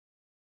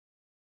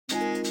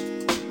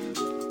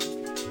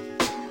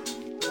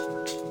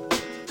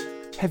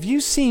Have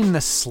you seen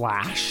the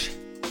Slash?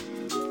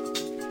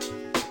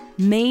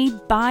 Made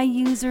by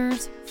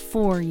users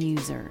for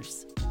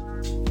users.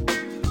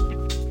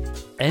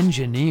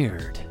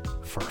 Engineered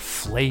for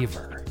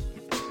flavor.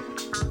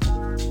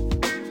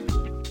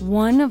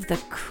 One of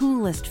the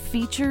coolest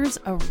features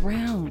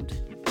around.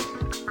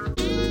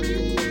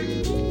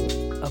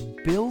 A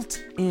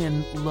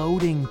built-in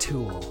loading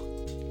tool.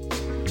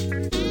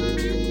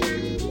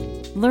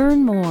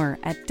 Learn more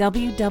at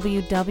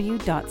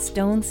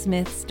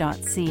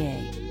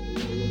www.stonesmiths.ca.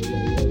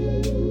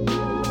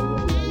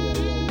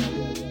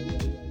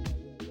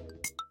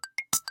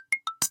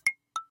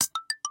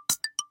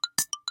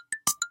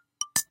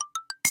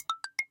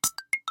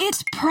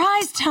 It's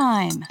prize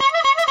time!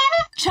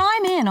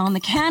 Chime in on the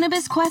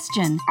cannabis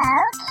question.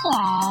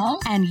 Okay.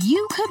 And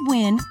you could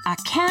win a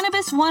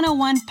Cannabis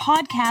 101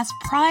 podcast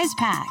prize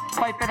pack.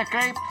 Pipe in a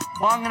grape,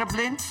 bong in a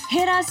blint.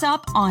 Hit us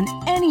up on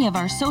any of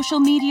our social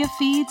media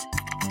feeds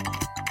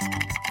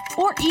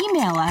or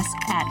email us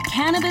at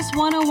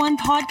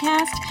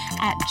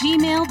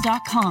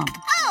cannabis101podcast@gmail.com.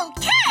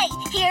 Okay,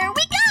 here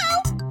we go.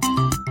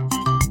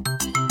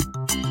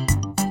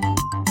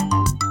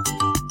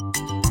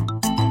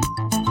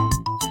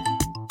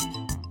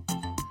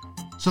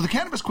 So the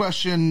cannabis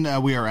question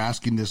we are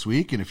asking this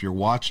week, and if you're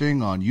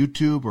watching on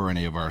YouTube or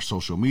any of our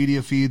social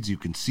media feeds, you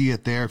can see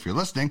it there. If you're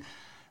listening,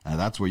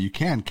 that's where you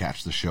can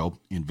catch the show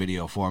in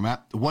video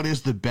format. What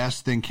is the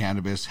best thing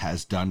cannabis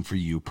has done for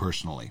you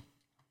personally?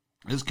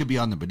 This could be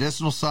on the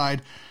medicinal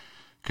side,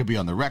 could be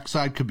on the rec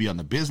side, could be on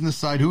the business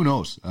side, who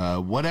knows?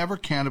 Whatever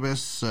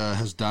cannabis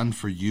has done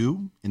for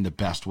you in the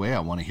best way, I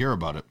want to hear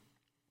about it.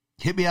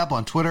 Hit me up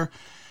on Twitter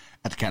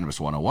at the Cannabis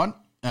 101.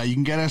 You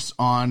can get us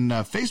on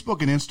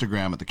Facebook and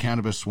Instagram at the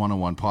Cannabis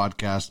 101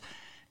 Podcast.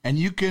 And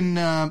you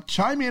can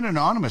chime in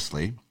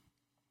anonymously.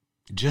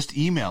 Just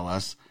email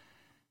us,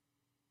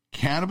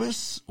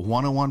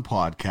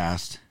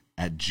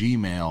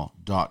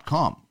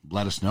 cannabis101podcast@gmail.com.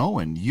 Let us know,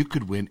 and you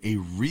could win a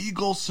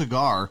Regal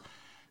cigar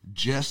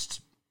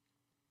just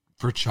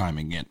for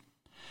chiming in.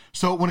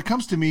 So when it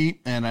comes to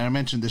me, and I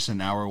mentioned this in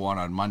hour one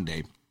on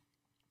Monday,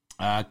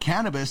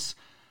 cannabis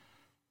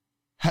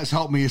has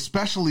helped me,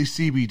 especially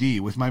CBD,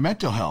 with my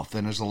mental health,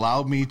 and has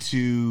allowed me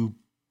to,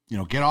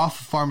 get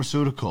off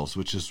pharmaceuticals,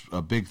 which is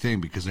a big thing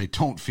because I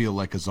don't feel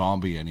like a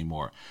zombie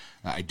anymore.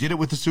 I did it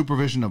with the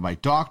supervision of my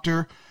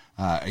doctor.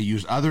 I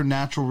used other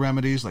natural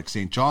remedies like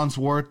St. John's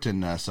wort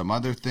and some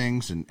other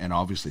things, and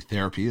obviously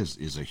therapy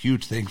is a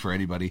huge thing for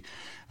anybody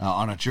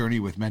on a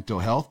journey with mental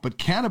health. But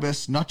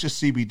cannabis, not just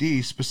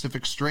CBD,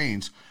 specific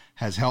strains,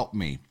 has helped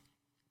me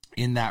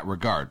in that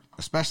regard,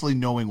 especially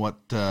knowing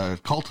what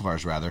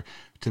cultivars, rather,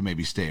 to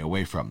maybe stay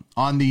away from.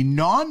 On the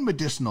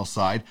non-medicinal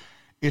side,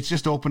 it's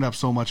just opened up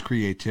so much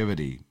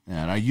creativity.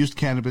 And I used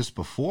cannabis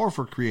before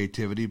for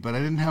creativity, but I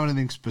didn't have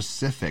anything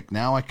specific.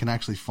 Now I can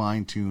actually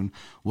fine-tune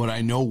what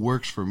I know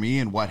works for me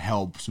and what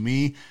helps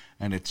me,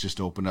 and it's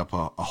just opened up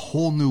a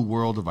whole new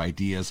world of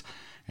ideas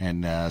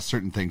and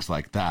certain things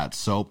like that.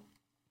 So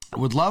I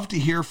would love to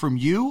hear from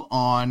you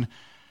on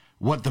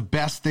what the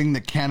best thing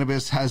that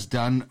cannabis has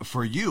done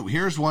for you.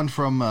 Here's one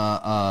from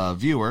a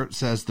viewer. It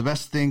says, the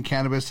best thing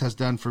cannabis has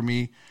done for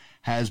me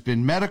has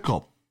been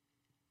medical.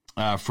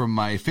 From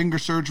my finger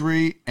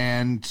surgery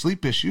and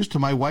sleep issues to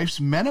my wife's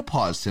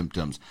menopause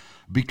symptoms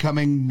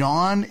becoming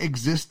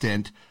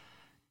non-existent,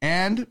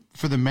 and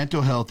for the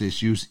mental health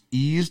issues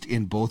eased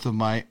in both of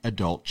my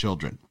adult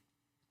children.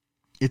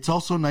 It's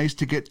also nice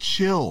to get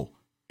chill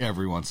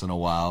every once in a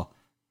while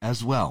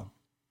as well.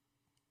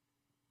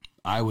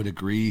 I would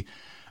agree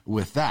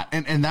with that.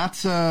 And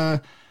that's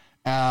a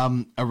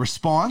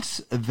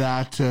response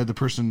that the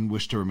person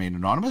wished to remain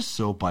anonymous,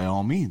 so by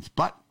all means.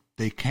 But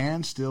they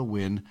can still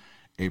win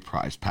a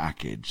prize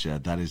package.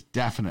 That is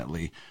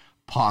definitely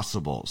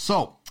possible.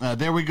 So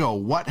there we go.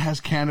 What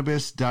has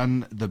cannabis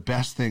done the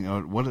best thing?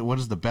 What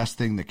is the best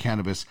thing that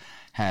cannabis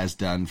has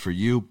done for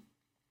you?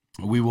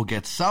 We will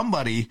get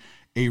somebody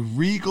a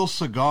Regal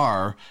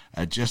cigar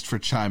just for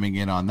chiming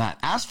in on that.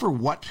 As for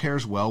what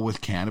pairs well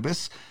with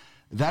cannabis,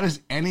 that is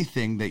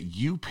anything that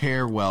you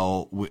pair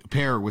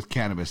with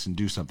cannabis and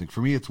do something.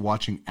 For me, it's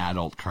watching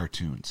adult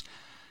cartoons.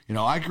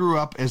 I grew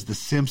up as The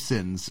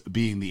Simpsons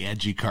being the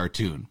edgy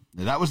cartoon.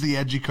 That was the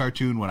edgy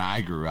cartoon when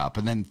I grew up.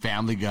 And then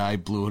Family Guy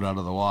blew it out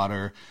of the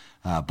water.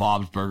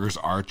 Bob's Burgers,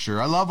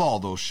 Archer. I love all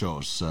those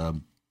shows.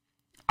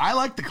 I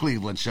like the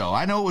Cleveland Show.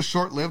 I know it was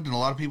short-lived and a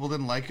lot of people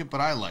didn't like it,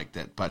 but I liked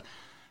it. But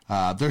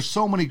there's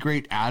so many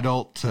great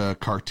adult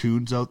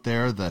cartoons out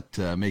there that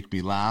make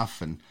me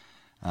laugh. And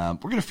we're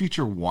going to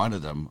feature one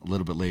of them a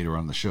little bit later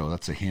on the show.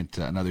 That's a hint,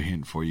 another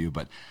hint for you.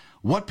 But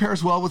what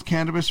pairs well with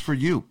cannabis for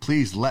you?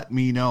 Please let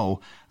me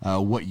know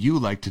what you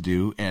like to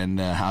do and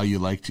how you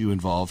like to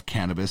involve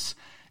cannabis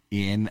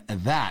in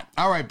that.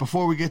 All right,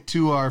 before we get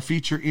to our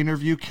feature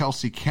interview,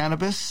 Kelsey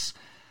Cannabis,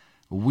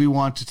 I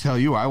want to tell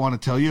you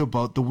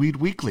about the Weed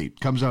Weekly.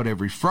 It comes out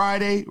every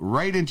Friday,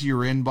 right into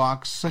your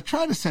inbox. I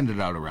try to send it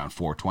out around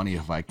 4:20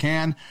 if I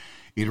can.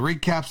 It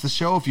recaps the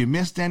show. If you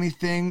missed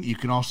anything, you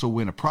can also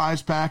win a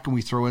prize pack, and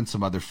we throw in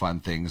some other fun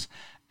things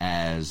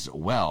as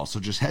well. So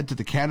just head to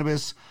the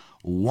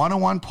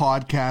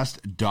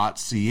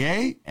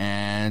Cannabis101podcast.ca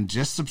and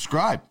just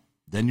subscribe.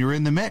 Then you're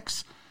in the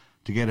mix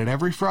to get it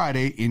every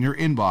Friday in your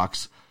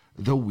inbox,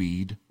 The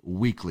Weed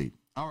Weekly.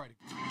 All right.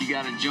 You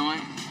got a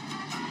joint?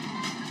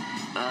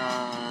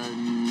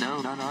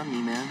 No, not on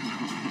me, man.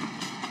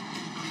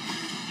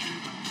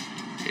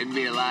 It'd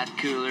be a lot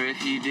cooler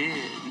if you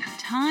did.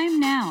 Time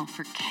now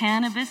for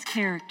Cannabis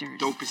Characters.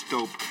 Dopest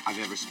dope I've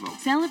ever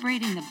smoked.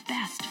 Celebrating the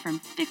best from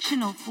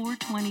fictional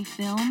 420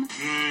 film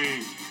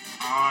Hey,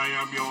 I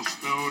am your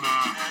stoner.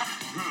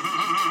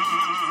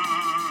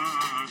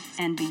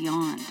 and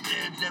beyond.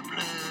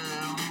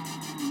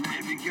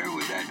 Heavy girl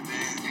with that,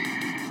 man.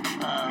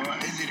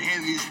 Is it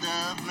heavy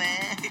stuff,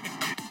 man?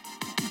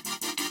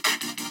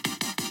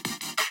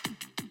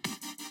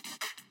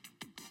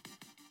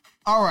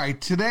 All right,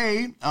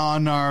 today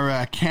on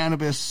our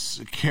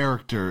Cannabis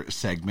Character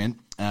segment,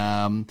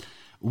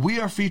 we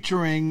are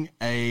featuring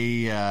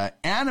a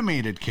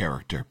animated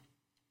character,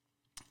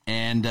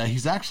 and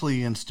he's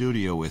actually in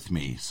studio with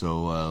me.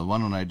 So why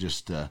don't I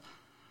just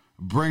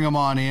bring him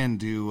on in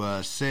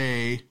to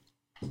say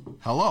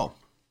hello.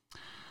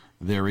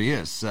 There he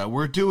is.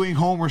 We're doing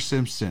Homer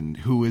Simpson,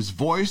 who is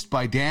voiced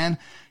by Dan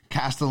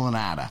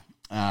Castellaneta,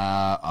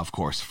 of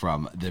course,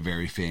 from the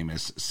very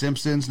famous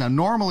Simpsons. Now,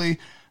 normally,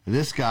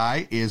 this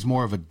guy is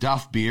more of a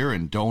Duff beer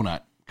and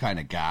donut kind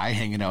of guy,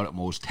 hanging out at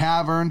Moe's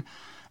Tavern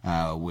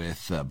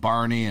with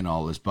Barney and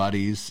all his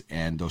buddies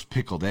and those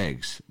pickled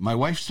eggs. My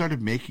wife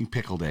started making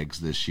pickled eggs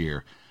this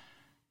year,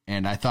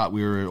 and I thought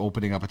we were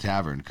opening up a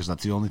tavern because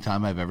that's the only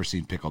time I've ever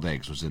seen pickled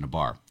eggs was in a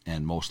bar,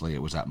 and mostly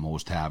it was at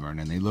Moe's Tavern,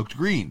 and they looked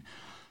green.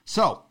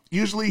 So,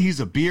 usually he's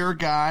a beer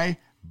guy,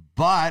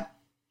 but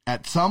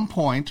at some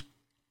point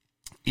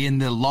in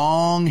the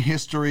long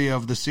history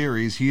of the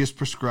series, he is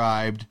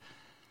prescribed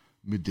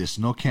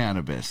medicinal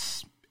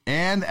cannabis.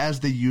 And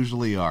as they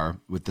usually are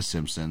with The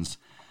Simpsons,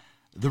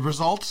 the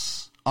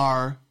results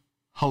are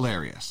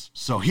hilarious.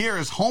 So here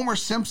is Homer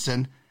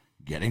Simpson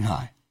getting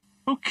high.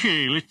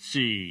 Okay, let's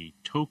see.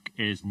 Toke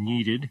as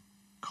needed.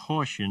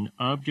 Caution,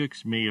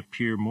 objects may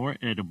appear more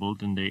edible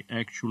than they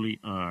actually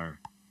are.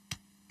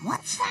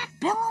 What's that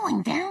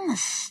billowing down the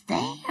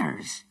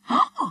stairs?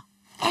 Oh,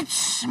 it's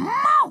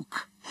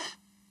smoke!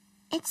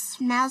 It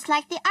smells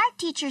like the art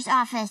teacher's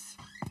office.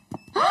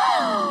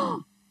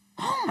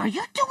 Homer,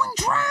 you're doing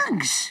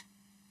drugs!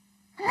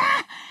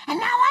 And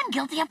now I'm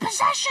guilty of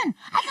possession.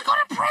 I could go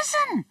to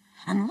prison.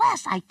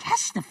 Unless I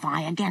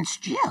testify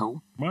against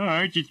you.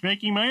 Marge, it's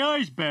making my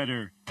eyes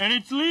better. And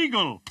it's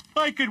legal.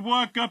 I could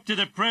walk up to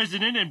the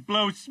president and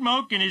blow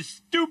smoke in his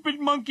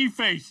stupid monkey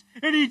face.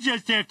 And he'd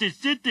just have to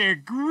sit there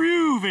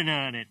grooving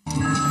on it.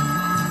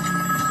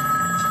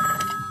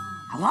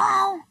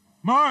 Hello?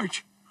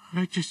 Marge,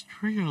 I just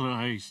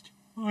realized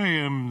I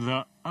am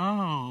the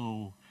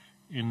ow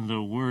in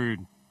the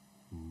word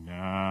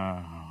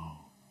now.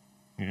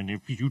 And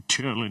if you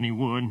tell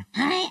anyone...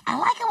 Honey, I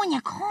like it when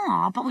you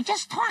call, but we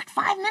just talked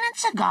 5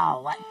 minutes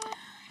ago.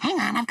 Hang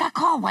on, I've got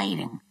call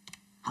waiting.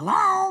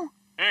 Hello?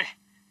 Hey,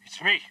 it's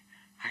me.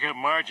 I got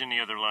Marge on the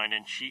other line,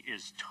 and she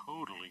is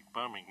totally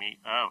bumming me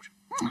out.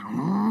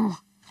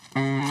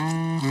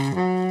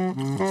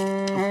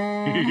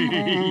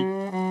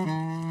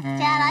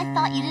 Dad, I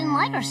thought you didn't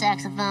like our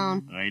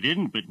saxophone. I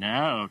didn't, but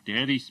now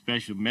Daddy's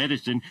special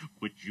medicine,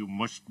 which you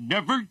must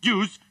never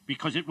use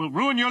because it will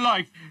ruin your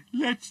life,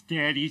 lets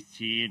Daddy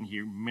see and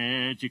hear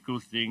magical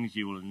things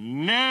you will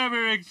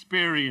never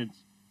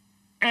experience.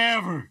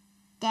 Ever.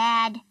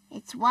 Dad,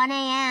 it's 1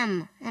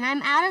 a.m., and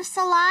I'm out of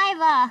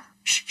saliva.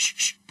 Shh, shh,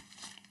 shh.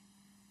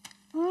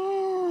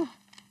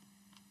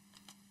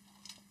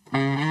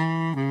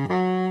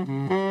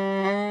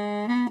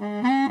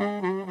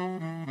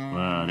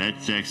 Wow, that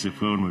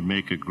saxophone would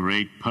make a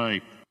great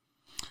pipe.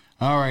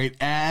 All right,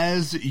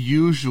 as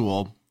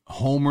usual,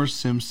 Homer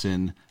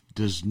Simpson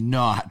does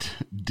not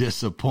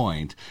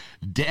disappoint.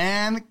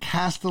 Dan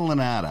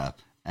Castellaneta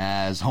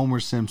as Homer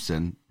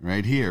Simpson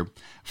right here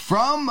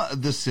from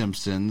The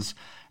Simpsons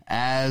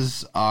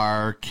as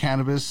our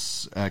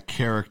cannabis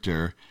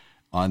character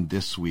on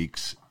this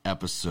week's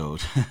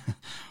episode.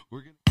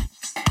 We're gonna...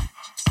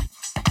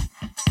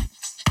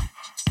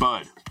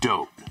 Bud,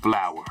 dope,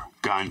 flower,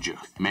 ganja,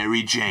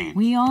 Mary Jane,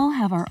 We all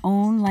have our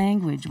own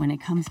language when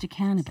it comes to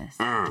cannabis.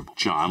 herb,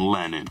 John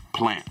Lennon,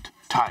 plant,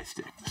 Thai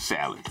stick,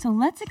 salad, So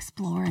let's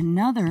explore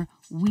another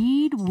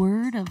weed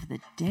word of the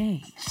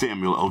day.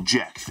 Samuel L.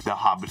 Jackson, The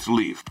Hobbit's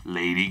Leaf,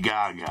 Lady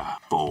Gaga,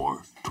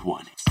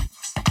 420.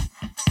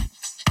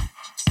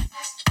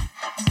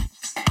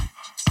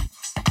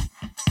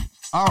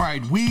 All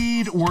right,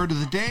 weed word of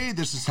the day.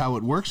 This is how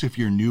it works. If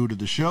you're new to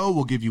the show,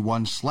 we'll give you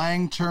one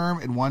slang term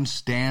and one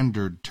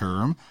standard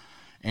term.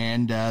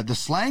 And the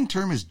slang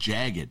term is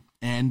jagged.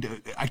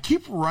 And I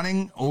keep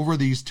running over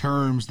these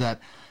terms that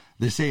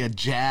they say a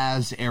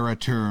jazz era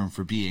term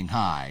for being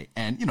high.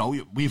 And, you know,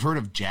 we've heard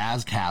of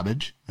jazz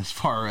cabbage as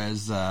far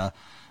as,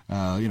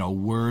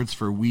 words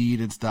for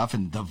weed and stuff,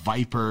 and the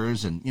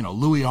Vipers. And,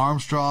 Louis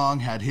Armstrong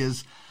had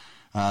his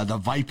The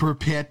Viper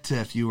Pit,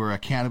 if you were a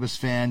cannabis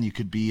fan, you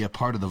could be a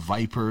part of the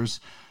Vipers.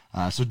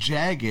 So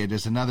jagged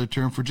is another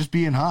term for just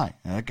being high.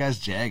 That guy's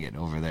jagged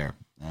over there.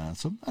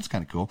 So that's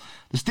kind of cool.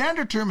 The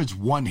standard term is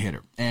one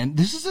hitter. And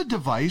this is a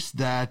device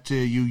that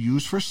you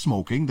use for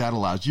smoking that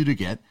allows you to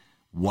get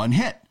one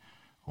hit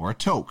or a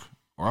toke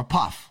or a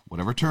puff,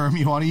 whatever term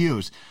you want to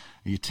use.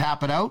 You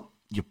tap it out,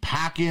 you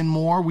pack in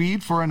more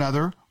weed for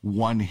another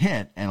one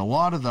hit. And a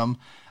lot of them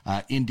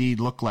indeed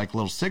look like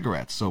little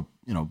cigarettes. So,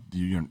 you know,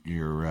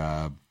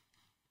 you're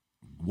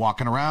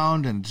walking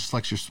around and it just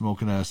like you're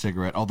smoking a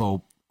cigarette,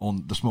 although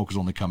the smoke is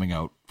only coming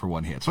out for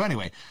one hit. So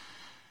anyway,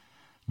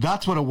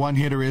 that's what a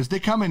one-hitter is. They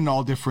come in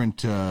all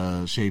different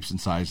shapes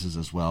and sizes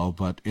as well,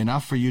 but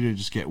enough for you to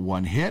just get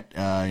one hit.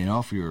 You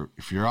know,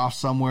 if you're off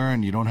somewhere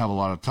and you don't have a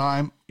lot of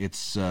time,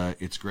 it's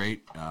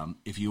great.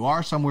 If you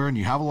are somewhere and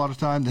you have a lot of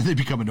time, then they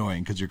become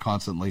annoying because you're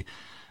constantly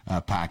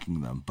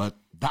packing them. But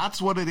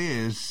that's what it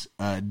is.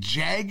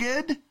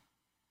 Jagged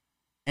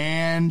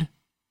and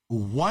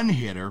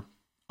one-hitter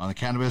on the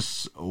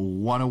Cannabis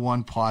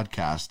 101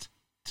 podcast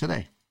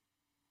today.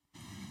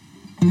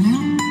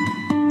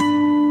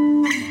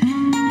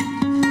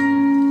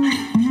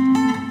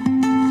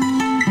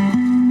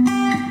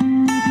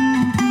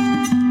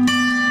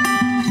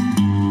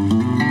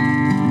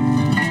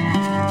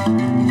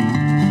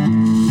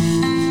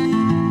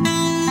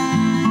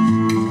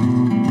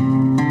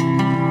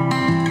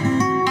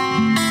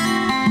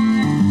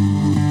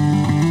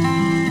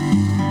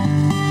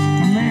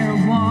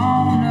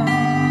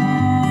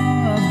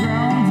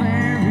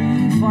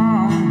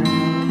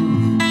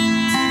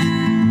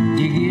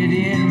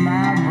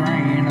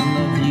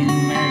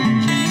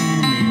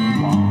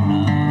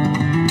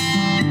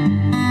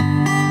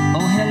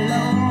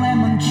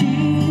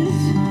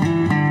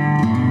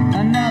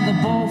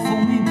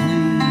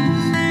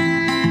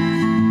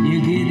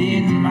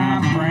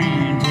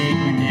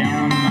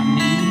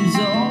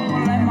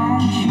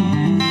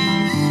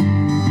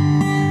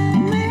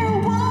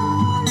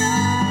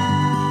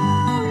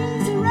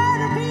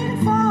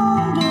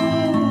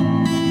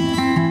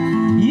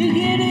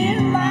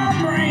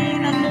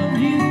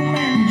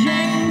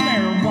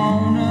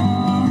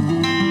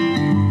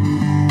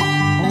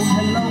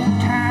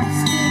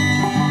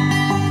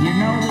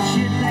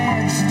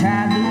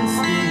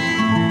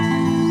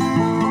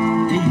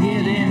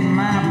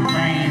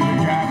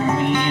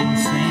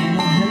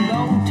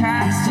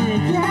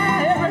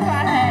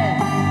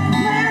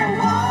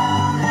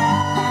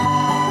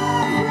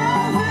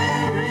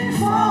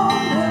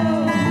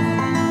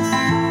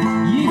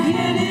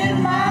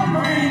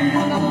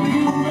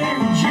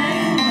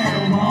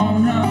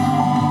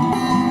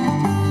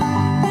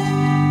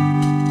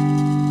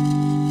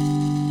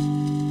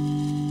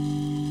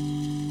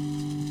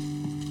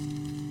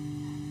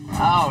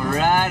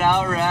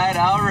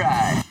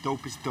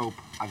 Dopest dope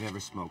I've ever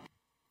smoked.